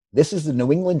This is the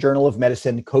New England Journal of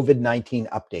Medicine COVID-19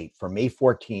 update for May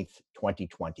 14th,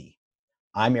 2020.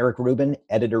 I'm Eric Rubin,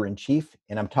 editor-in-chief,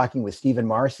 and I'm talking with Stephen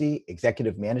Morrissey,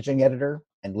 executive managing editor,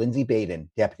 and Lindsay Baden,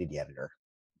 deputy editor.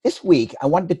 This week, I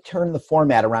wanted to turn the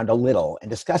format around a little and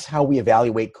discuss how we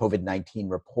evaluate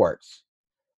COVID-19 reports.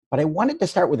 But I wanted to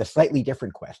start with a slightly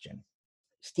different question.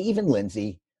 Steve and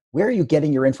Lindsay, where are you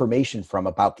getting your information from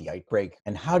about the outbreak,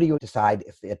 and how do you decide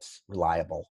if it's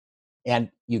reliable?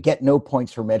 And you get no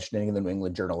points for mentioning the New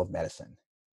England Journal of Medicine.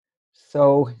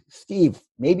 So, Steve,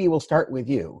 maybe we'll start with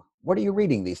you. What are you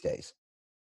reading these days?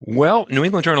 Well, New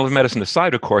England Journal of Medicine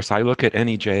aside, of course, I look at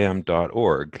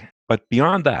nejm.org. But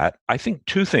beyond that, I think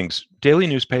two things. Daily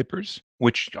newspapers,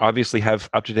 which obviously have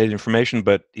up-to-date information,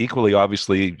 but equally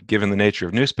obviously, given the nature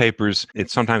of newspapers,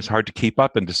 it's sometimes hard to keep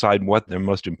up and decide what their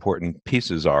most important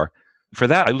pieces are. For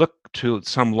that, I look to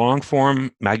some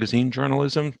long-form magazine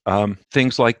journalism.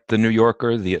 Things like The New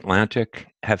Yorker, The Atlantic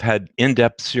have had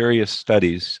in-depth, serious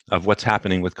studies of what's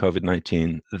happening with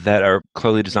COVID-19 that are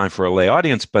clearly designed for a lay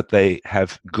audience, but they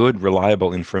have good,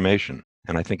 reliable information.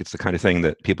 And I think it's the kind of thing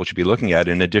that people should be looking at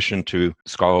in addition to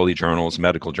scholarly journals,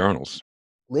 medical journals.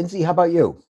 Lindsay, how about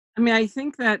you? I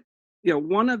think that,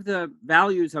 one of the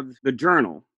values of the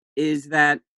journal is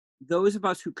that those of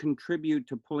us who contribute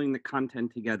to pulling the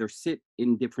content together sit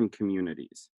in different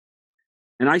communities.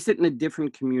 And I sit in a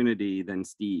different community than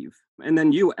Steve, and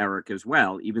then you, Eric, as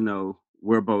well, even though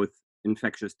we're both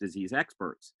infectious disease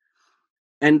experts.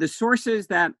 And the sources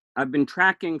that I've been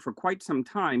tracking for quite some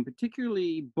time,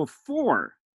 particularly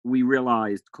before we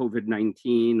realized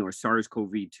COVID-19 or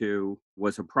SARS-CoV-2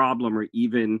 was a problem or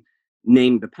even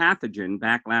named the pathogen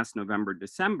back last November,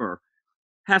 December,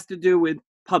 has to do with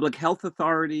public health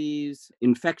authorities,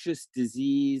 infectious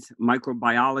disease,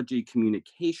 microbiology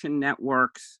communication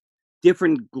networks,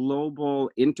 different global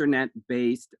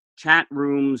internet-based chat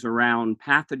rooms around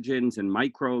pathogens and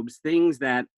microbes, things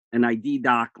that an ID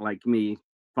doc like me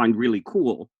find really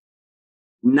cool,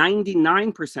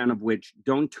 99% of which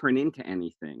don't turn into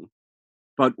anything.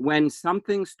 But when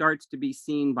something starts to be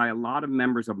seen by a lot of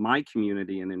members of my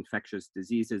community in infectious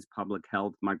diseases, public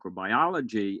health,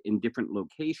 microbiology in different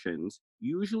locations,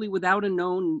 usually without a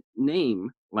known name,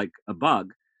 like a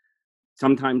bug,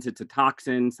 sometimes it's a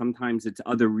toxin, sometimes it's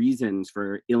other reasons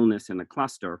for illness in a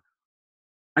cluster,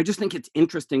 I just think it's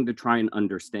interesting to try and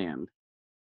understand.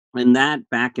 And that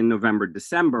back in November,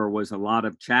 December was a lot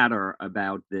of chatter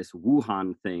about this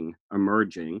Wuhan thing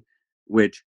emerging,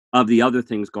 which of the other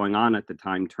things going on at the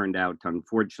time turned out to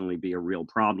unfortunately be a real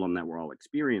problem that we're all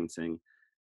experiencing.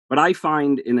 But I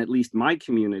find in at least my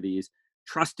communities,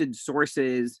 trusted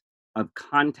sources of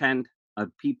content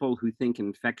of people who think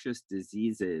infectious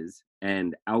diseases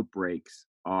and outbreaks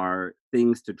are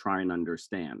things to try and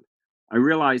understand. I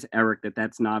realize, Eric, that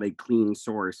that's not a clean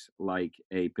source like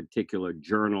a particular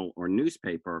journal or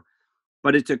newspaper,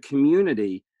 but it's a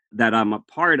community that I'm a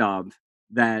part of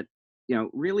that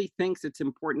really thinks it's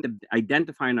important to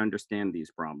identify and understand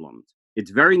these problems. It's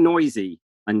very noisy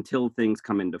until things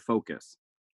come into focus.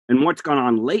 And what's gone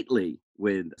on lately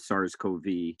with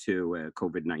SARS-CoV-2,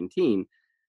 COVID-19,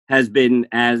 has been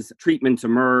as treatments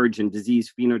emerge and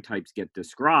disease phenotypes get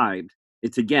described,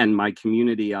 it's again my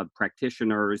community of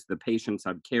practitioners, the patients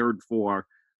I've cared for,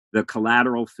 the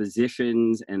collateral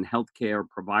physicians and healthcare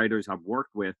providers I've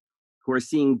worked with who are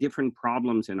seeing different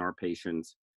problems in our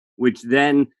patients, which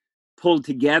then pulled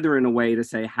together in a way to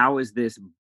say, how is this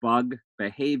bug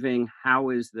behaving? How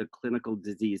is the clinical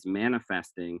disease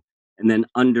manifesting? And then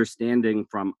understanding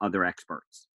from other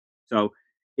experts. So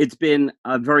it's been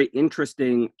a very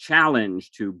interesting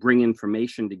challenge to bring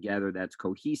information together that's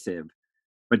cohesive,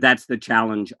 but that's the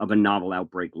challenge of a novel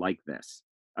outbreak like this.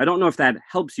 I don't know if that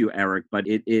helps you, Eric, but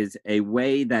it is a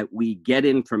way that we get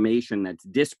information that's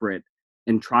disparate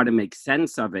and try to make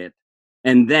sense of it,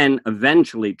 and then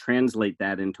eventually translate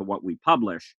that into what we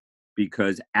publish,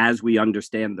 because as we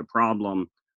understand the problem,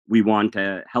 we want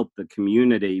to help the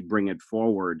community bring it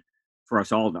forward for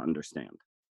us all to understand.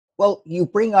 Well, you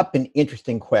bring up an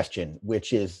interesting question,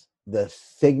 which is the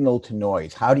signal to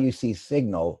noise. How do you see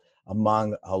signal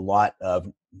among a lot of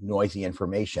noisy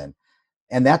information?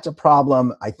 And that's a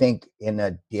problem, I think, in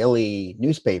a daily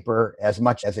newspaper as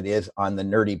much as it is on the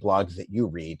nerdy blogs that you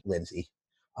read, Lindsay.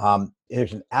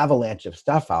 There's an avalanche of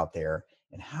stuff out there.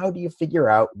 And how do you figure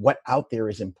out what out there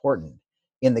is important?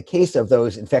 In the case of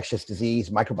those infectious disease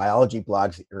microbiology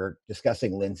blogs that you're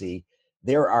discussing, Lindsay,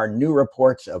 there are new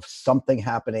reports of something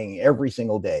happening every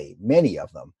single day, many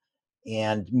of them.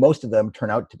 And most of them turn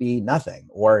out to be nothing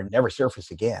or never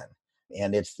surface again.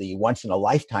 And it's the once in a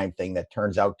lifetime thing that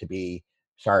turns out to be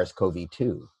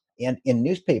SARS-CoV-2. And in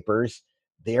newspapers,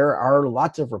 there are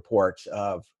lots of reports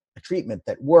of a treatment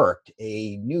that worked,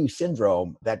 a new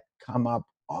syndrome that come up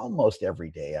almost every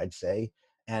day, I'd say,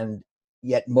 and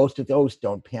yet most of those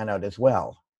don't pan out as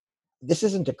well. This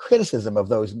isn't a criticism of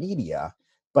those media,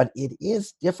 but it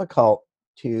is difficult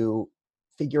to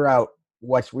figure out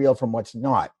what's real from what's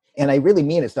not. And I really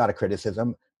mean it's not a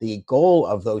criticism. The goal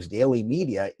of those daily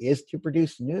media is to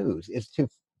produce news, is to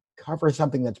cover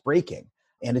something that's breaking.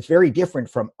 And it's very different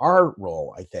from our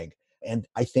role, I think. And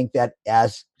I think that,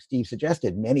 as Steve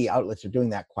suggested, many outlets are doing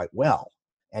that quite well.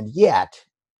 And yet,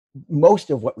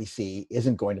 most of what we see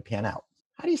isn't going to pan out.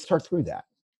 How do you sort through that?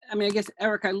 I mean, I guess,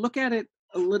 Eric, I look at it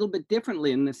a little bit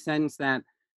differently in the sense that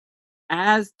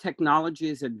as technology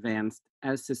has advanced,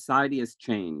 as society has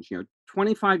changed,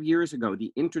 25 years ago,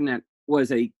 the internet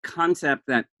was a concept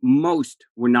that most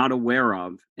were not aware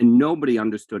of and nobody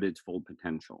understood its full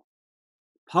potential.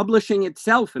 Publishing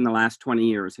itself in the last 20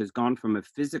 years has gone from a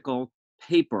physical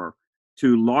paper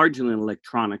to largely an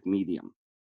electronic medium.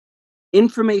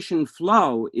 Information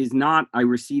flow is not, I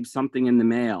received something in the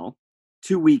mail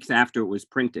 2 weeks after it was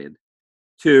printed,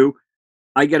 to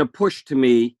I get a push to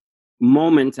me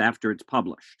moments after it's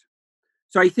published.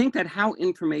 So I think that how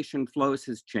information flows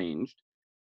has changed.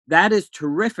 That is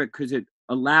terrific because it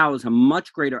allows a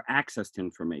much greater access to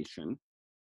information.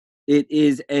 It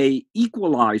is a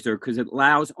equalizer because it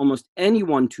allows almost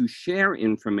anyone to share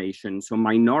information, so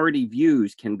minority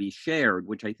views can be shared,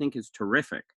 which I think is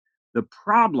terrific. The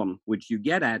problem which you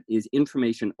get at is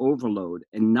information overload,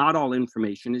 and not all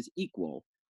information is equal.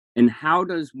 And how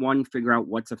does one figure out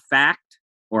what's a fact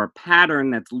or a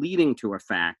pattern that's leading to a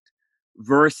fact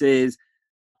versus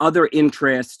other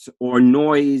interests or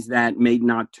noise that may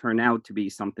not turn out to be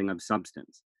something of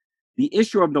substance? The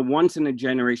issue of the once in a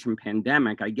generation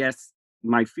pandemic, I guess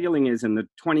my feeling is in the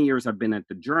 20 years I've been at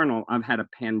the Journal, I've had a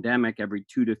pandemic every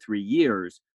 2 to 3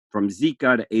 years, from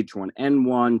Zika to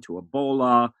H1N1 to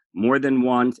Ebola, more tN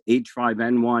once,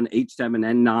 H5N1,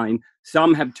 H7N9.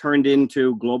 Some have turned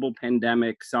into global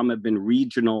pandemics, some have been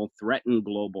regional, threatened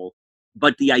global.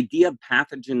 But the idea of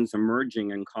pathogens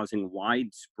emerging and causing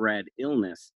widespread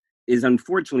illness is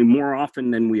unfortunately more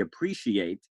often than we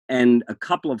appreciate. And a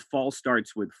couple of false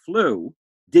starts with flu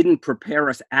didn't prepare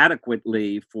us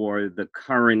adequately for the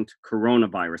current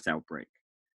coronavirus outbreak.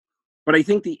 But I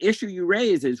think the issue you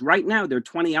raise is right now there are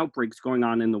 20 outbreaks going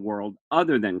on in the world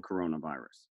other than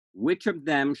coronavirus. Which of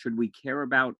them should we care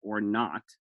about or not?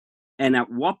 And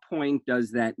at what point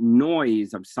does that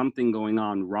noise of something going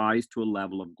on rise to a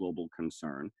level of global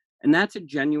concern? And that's a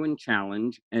genuine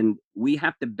challenge. And we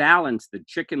have to balance the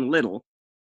Chicken Little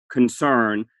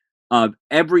concern of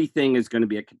everything is going to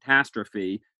be a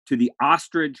catastrophe to the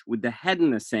ostrich with the head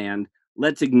in the sand.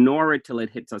 Let's ignore it till it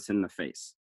hits us in the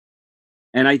face.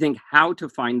 And I think how to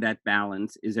find that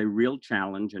balance is a real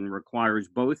challenge and requires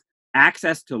both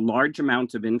access to large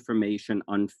amounts of information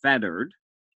unfettered,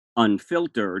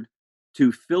 unfiltered,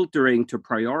 to filtering to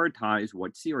prioritize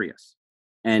what's serious,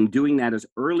 and doing that as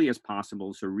early as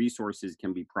possible so resources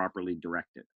can be properly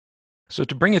directed. So,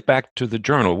 to bring it back to the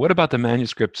journal, what about the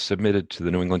manuscripts submitted to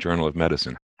the New England Journal of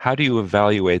Medicine? How do you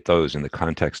evaluate those in the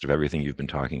context of everything you've been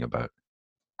talking about?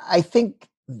 I think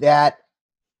that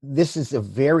this is a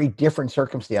very different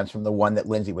circumstance from the one that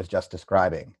Lindsay was just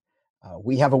describing.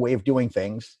 We have a way of doing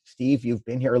things. Steve, you've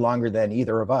been here longer than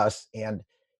either of us, and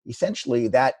essentially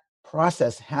that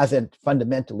process hasn't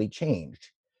fundamentally changed.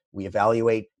 We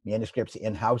evaluate manuscripts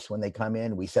in-house when they come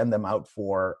in. We send them out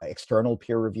for external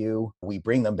peer review. We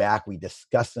bring them back. We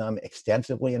discuss them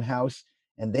extensively in-house.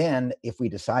 And then if we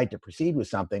decide to proceed with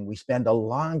something, we spend a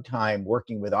long time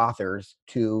working with authors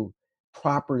to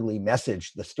properly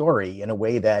message the story in a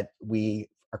way that we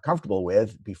are comfortable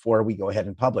with before we go ahead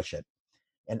and publish it.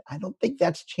 And I don't think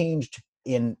that's changed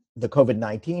in the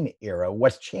COVID-19 era.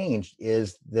 What's changed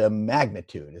is the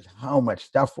magnitude, is how much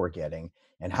stuff we're getting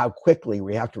and how quickly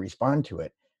we have to respond to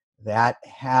it. That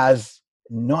has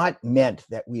not meant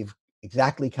that we've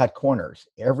exactly cut corners.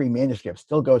 Every manuscript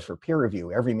still goes for peer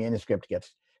review. Every manuscript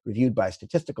gets reviewed by a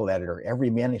statistical editor. Every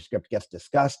manuscript gets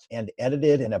discussed and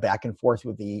edited in a back and forth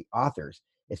with the authors.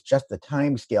 It's just the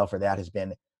time scale for that has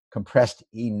been compressed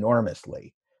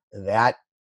enormously. That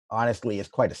honestly is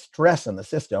quite a stress on the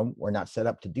system. We're not set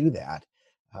up to do that,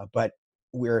 but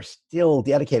we're still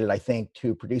dedicated, I think,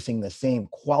 to producing the same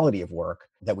quality of work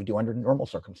that we do under normal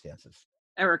circumstances.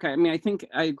 Eric, I mean, I think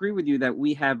I agree with you that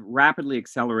we have rapidly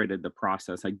accelerated the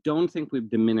process. I don't think we've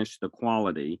diminished the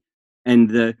quality. And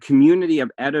the community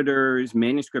of editors,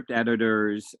 manuscript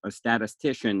editors,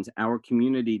 statisticians, our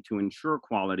community to ensure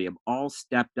quality have all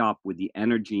stepped up with the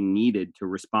energy needed to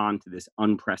respond to this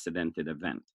unprecedented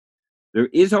event. There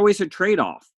is always a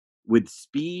trade-off with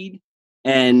speed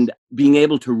and being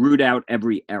able to root out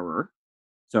every error.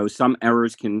 So some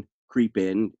errors can creep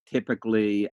in,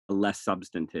 typically less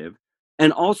substantive,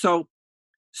 and also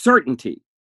certainty.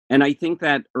 And I think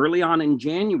that early on in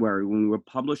January, when we were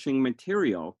publishing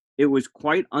material, it was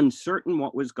quite uncertain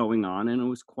what was going on, and it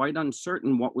was quite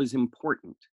uncertain what was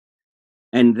important.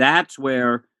 And that's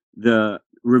where the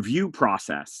review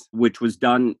process, which was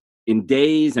done in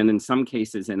days and in some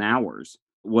cases in hours,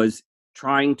 was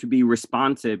trying to be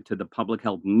responsive to the public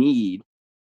health need.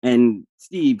 And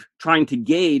Steve, trying to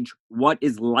gauge what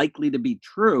is likely to be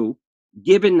true,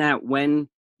 given that when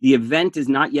the event is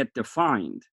not yet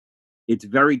defined, it's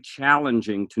very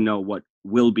challenging to know what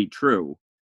will be true.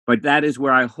 But that is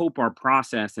where I hope our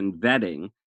process and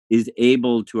vetting is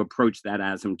able to approach that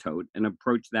asymptote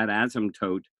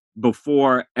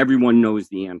before everyone knows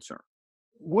the answer.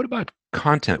 What about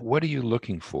content? What are you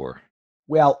looking for?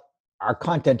 Well, our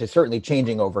content is certainly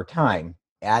changing over time.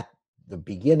 At the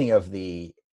beginning of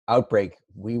the outbreak,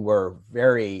 we were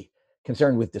very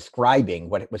concerned with describing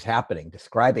what was happening,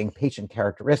 describing patient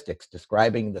characteristics,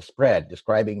 describing the spread,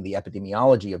 describing the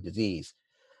epidemiology of disease.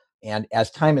 And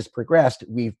as time has progressed,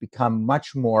 we've become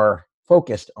much more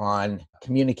focused on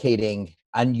communicating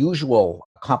unusual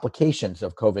complications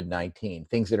of COVID-19,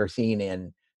 things that are seen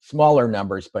in smaller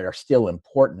numbers but are still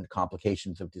important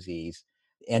complications of disease,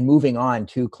 and moving on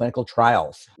to clinical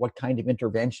trials. What kind of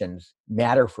interventions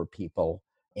matter for people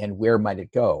and where might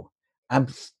it go? I'm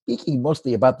speaking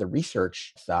mostly about the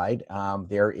research side.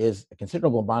 There is a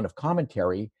considerable amount of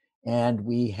commentary, and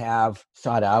we have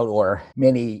sought out, or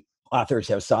many authors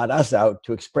have sought us out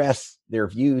to express their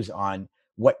views on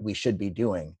what we should be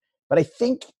doing. But I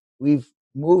think we've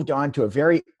moved on to a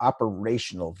very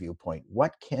operational viewpoint.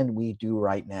 What can we do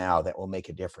right now that will make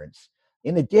a difference?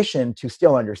 In addition to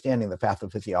still understanding the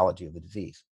pathophysiology of the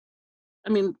disease. I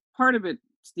mean, part of it,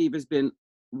 Steve, has been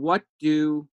what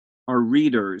do our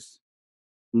readers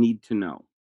need to know?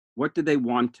 What do they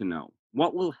want to know?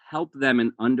 What will help them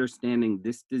in understanding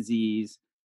this disease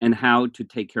and how to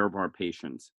take care of our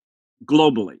patients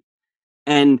globally?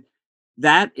 And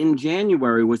that in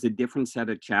January was a different set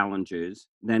of challenges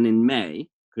than in May,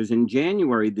 because in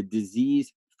January, the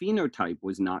disease phenotype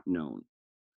was not known.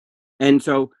 And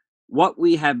so, what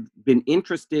we have been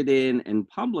interested in and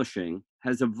publishing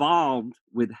has evolved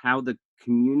with how the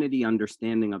community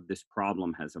understanding of this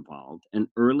problem has evolved. And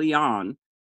early on,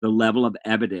 the level of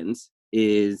evidence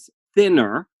is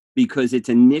thinner because it's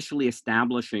initially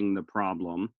establishing the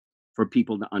problem for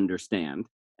people to understand.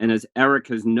 And as Eric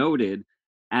has noted,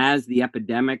 as the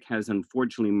epidemic has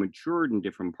unfortunately matured in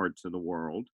different parts of the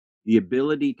world, the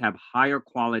ability to have higher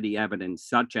quality evidence,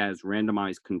 such as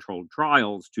randomized controlled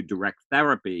trials to direct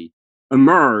therapy,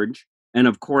 emerge. And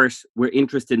of course, we're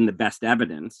interested in the best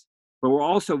evidence, but we're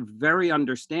also very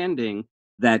understanding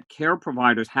that care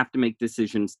providers have to make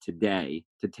decisions today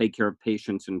to take care of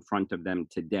patients in front of them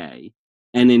today.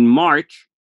 And in March,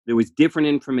 there was different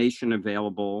information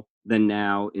available than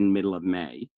now in middle of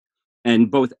May.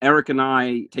 And both Eric and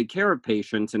I take care of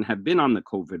patients and have been on the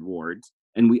COVID wards,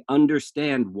 and we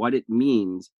understand what it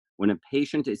means when a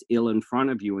patient is ill in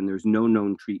front of you and there's no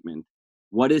known treatment.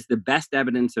 What is the best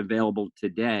evidence available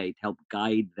today to help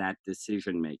guide that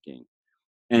decision making?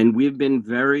 And we've been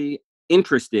very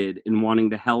interested in wanting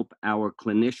to help our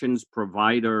clinicians,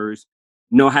 providers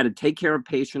know how to take care of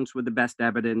patients with the best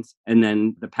evidence, and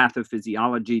then the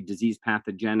pathophysiology, disease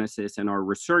pathogenesis, and our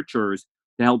researchers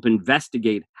to help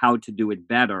investigate how to do it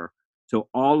better. So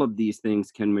all of these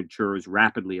things can mature as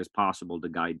rapidly as possible to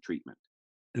guide treatment.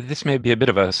 This may be a bit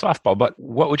of a softball, but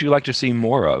what would you like to see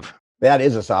more of? That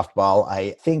is a softball.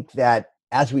 I think that,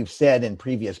 as we've said in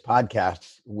previous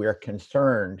podcasts,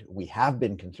 we have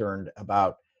been concerned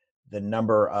about the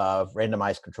number of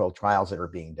randomized controlled trials that are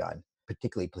being done,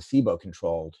 particularly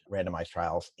placebo-controlled randomized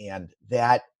trials, and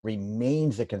that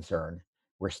remains a concern.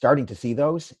 We're starting to see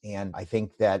those, and I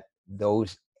think that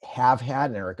those have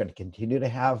had and are going to continue to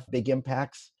have big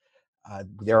impacts.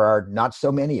 There are not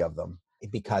so many of them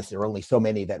because there are only so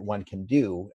many that one can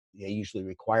do. They usually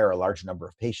require a large number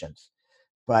of patients,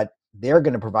 but they're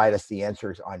going to provide us the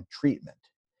answers on treatment.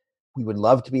 We would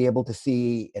love to be able to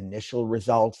see initial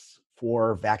results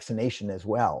for vaccination as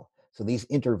well. So these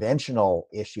interventional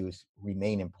issues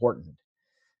remain important.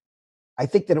 I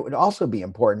think that it would also be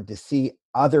important to see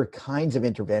other kinds of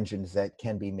interventions that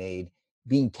can be made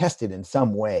being tested in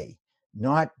some way,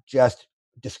 not just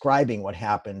describing what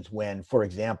happens when, for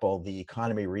example, the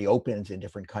economy reopens in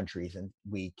different countries and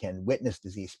we can witness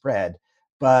disease spread,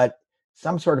 but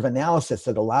some sort of analysis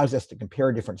that allows us to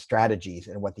compare different strategies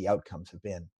and what the outcomes have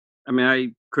been. I mean, I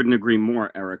couldn't agree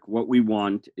more, Eric. What we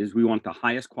want is we want the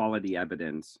highest quality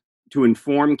evidence to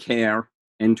inform care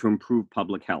and to improve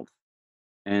public health.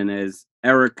 And as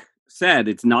Eric said,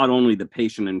 it's not only the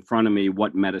patient in front of me,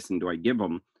 what medicine do I give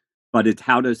them, but it's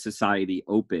how does society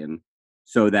open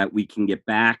so that we can get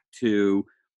back to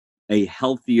a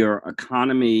healthier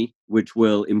economy, which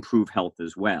will improve health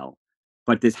as well.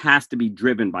 But this has to be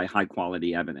driven by high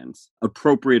quality evidence,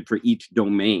 appropriate for each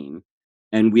domain.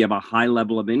 And we have a high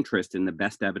level of interest in the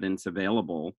best evidence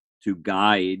available to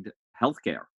guide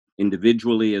healthcare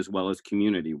individually as well as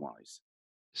community wise.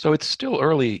 So it's still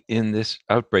early in this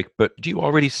outbreak, but do you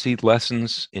already see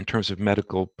lessons in terms of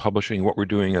medical publishing, what we're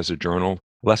doing as a journal,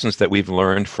 lessons that we've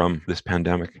learned from this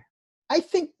pandemic? I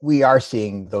think we are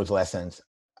seeing those lessons.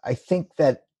 I think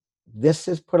that this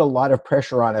has put a lot of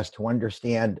pressure on us to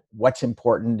understand what's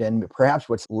important and perhaps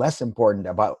what's less important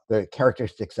about the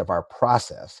characteristics of our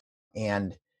process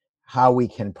and how we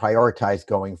can prioritize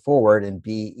going forward and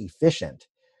be efficient.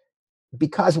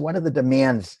 Because one of the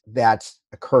demands that's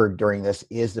occurred during this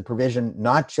is the provision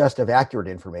not just of accurate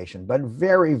information, but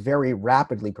very, very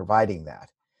rapidly providing that.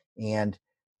 And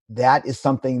that is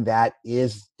something that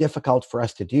is difficult for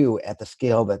us to do at the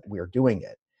scale that we're doing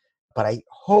it. But I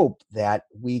hope that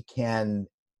we can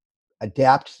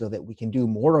adapt so that we can do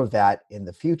more of that in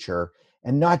the future,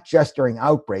 and not just during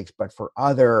outbreaks, but for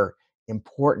other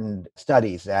important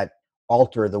studies that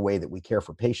alter the way that we care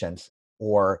for patients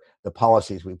or the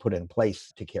policies we put in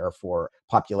place to care for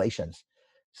populations.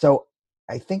 So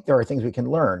I think there are things we can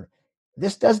learn.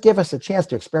 This does give us a chance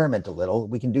to experiment a little.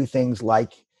 We can do things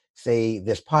like, say,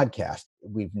 this podcast.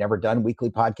 We've never done weekly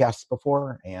podcasts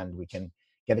before, and we can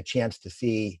get a chance to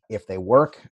see if they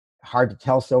work. Hard to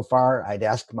tell so far. I'd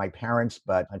ask my parents,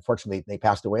 but unfortunately, they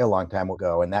passed away a long time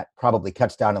ago, and that probably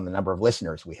cuts down on the number of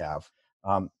listeners we have.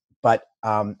 But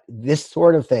this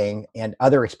sort of thing and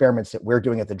other experiments that we're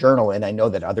doing at the journal, and I know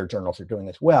that other journals are doing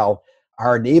as well,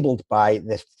 are enabled by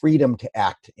this freedom to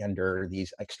act under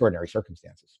these extraordinary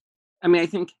circumstances. I mean, I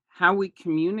think how we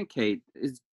communicate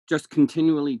is just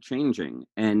continually changing,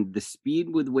 and the speed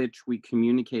with which we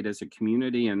communicate as a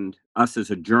community and us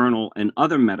as a journal and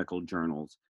other medical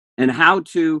journals, and how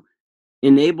to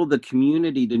enable the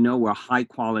community to know where high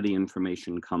quality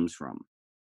information comes from,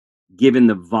 given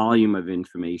the volume of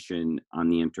information on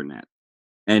the internet.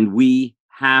 And we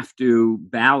have to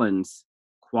balance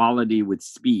quality with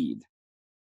speed.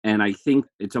 And I think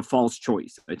it's a false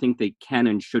choice. I think they can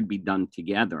and should be done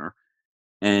together.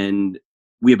 And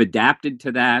we have adapted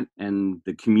to that, and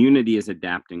the community is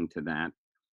adapting to that.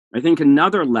 I think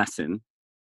another lesson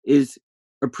is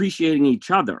appreciating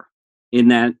each other, in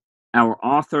that our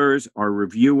authors, our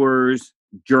reviewers,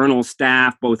 journal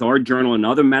staff, both our journal and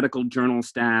other medical journal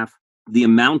staff, the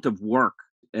amount of work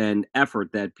and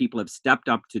effort that people have stepped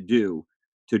up to do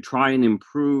to try and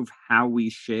improve how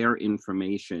we share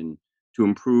information to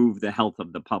improve the health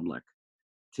of the public,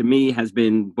 to me has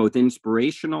been both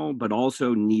inspirational, but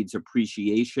also needs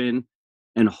appreciation.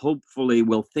 And hopefully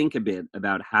we'll think a bit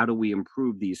about how do we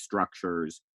improve these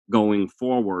structures going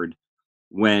forward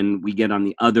when we get on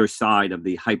the other side of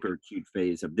the hyperacute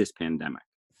phase of this pandemic.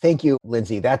 Thank you,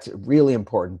 Lindsay. That's a really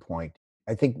important point.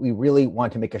 I think we really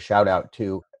want to make a shout out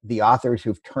to the authors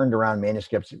who've turned around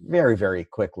manuscripts very, very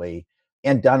quickly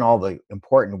and done all the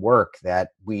important work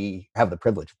that we have the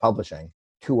privilege of publishing.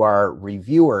 To our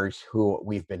reviewers who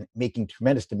we've been making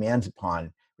tremendous demands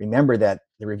upon, remember that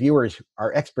the reviewers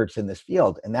are experts in this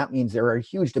field, and that means there are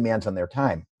huge demands on their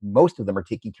time. Most of them are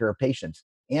taking care of patients,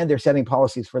 and they're setting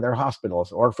policies for their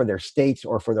hospitals or for their states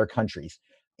or for their countries.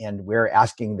 And we're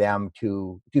asking them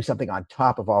to do something on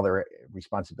top of all their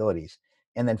responsibilities.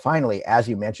 And then finally, as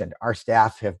you mentioned, our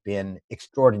staff have been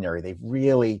extraordinary. They've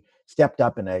really stepped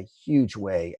up in a huge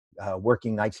way,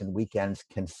 working nights and weekends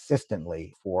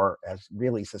consistently for a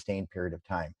really sustained period of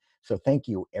time. So thank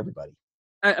you, everybody.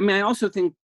 I mean, I also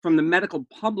think from the medical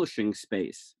publishing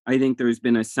space, I think there's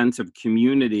been a sense of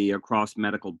community across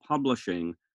medical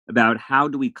publishing about how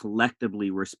do we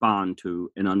collectively respond to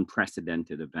an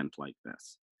unprecedented event like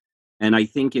this. And I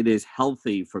think it is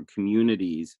healthy for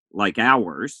communities like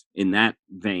ours, in that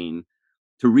vein,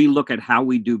 to relook at how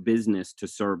we do business to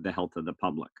serve the health of the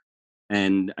public.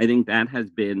 And I think that has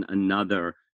been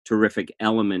another terrific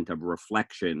element of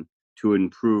reflection to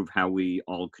improve how we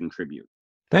all contribute.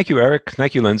 Thank you, Eric.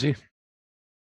 Thank you, Lindsay.